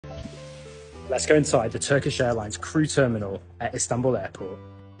Let's go inside the Turkish Airlines crew terminal at Istanbul Airport.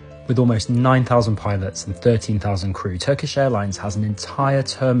 With almost 9,000 pilots and 13,000 crew, Turkish Airlines has an entire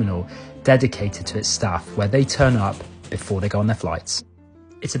terminal dedicated to its staff where they turn up before they go on their flights.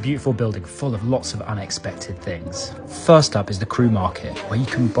 It's a beautiful building full of lots of unexpected things. First up is the crew market, where you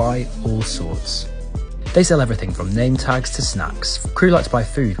can buy all sorts. They sell everything from name tags to snacks. Crew like to buy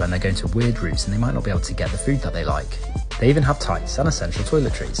food when they're going to weird routes and they might not be able to get the food that they like. They even have tights and essential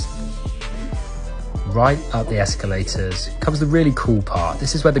toiletries. Right up the escalators comes the really cool part.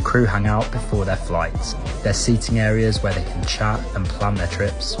 This is where the crew hang out before their flights. There's seating areas where they can chat and plan their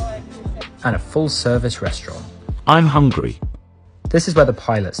trips, and a full service restaurant. I'm hungry. This is where the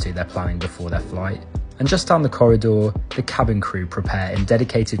pilots do their planning before their flight, and just down the corridor, the cabin crew prepare in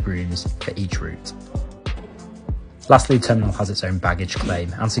dedicated rooms for each route. Lastly, the terminal has its own baggage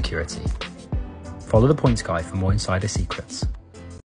claim and security. Follow the points guide for more insider secrets.